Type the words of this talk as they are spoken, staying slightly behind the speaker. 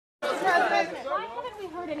Why haven't we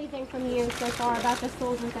heard anything from you so far about the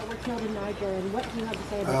soldiers that were killed in Niger, and what do you have to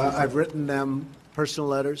say about that? I've written them personal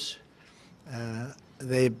letters.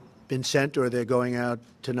 They've been sent or they're going out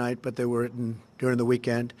tonight, but they were written during the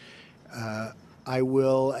weekend. I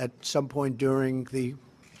will, at some point during the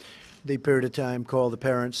period of time, call the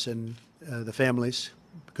parents and the families,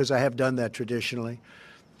 because I have done that traditionally.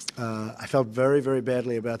 I felt very, very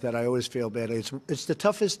badly about that. I always feel badly. It's the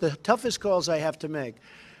toughest calls I have to make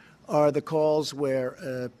are the calls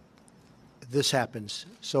where this happens.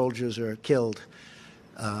 Soldiers are killed.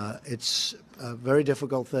 It's a very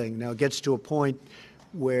difficult thing. Now, it gets to a point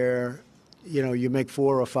where, you know, you make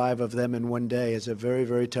 4 or 5 of them in one day is a very,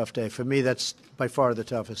 very tough day. For me, that's by far the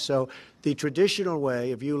toughest. So the traditional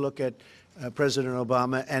way, if you look at President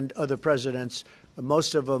Obama and other presidents,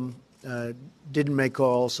 most of them didn't make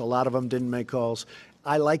calls. A lot of them didn't make calls.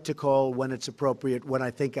 I like to call when it's appropriate, when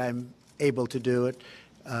I think I'm able to do it.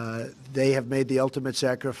 They have made the ultimate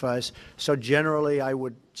sacrifice. So generally, I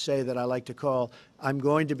would say that I like to call. I'm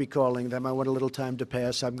going to be calling them. I want a little time to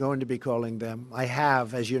pass. I'm going to be calling them. I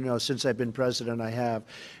have, as you know, since I've been president, I have.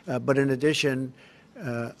 But in addition,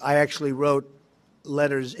 I actually wrote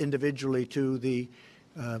letters individually to the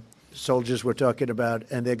soldiers we're talking about,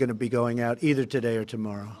 and they're going to be going out either today or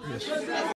tomorrow. Yes.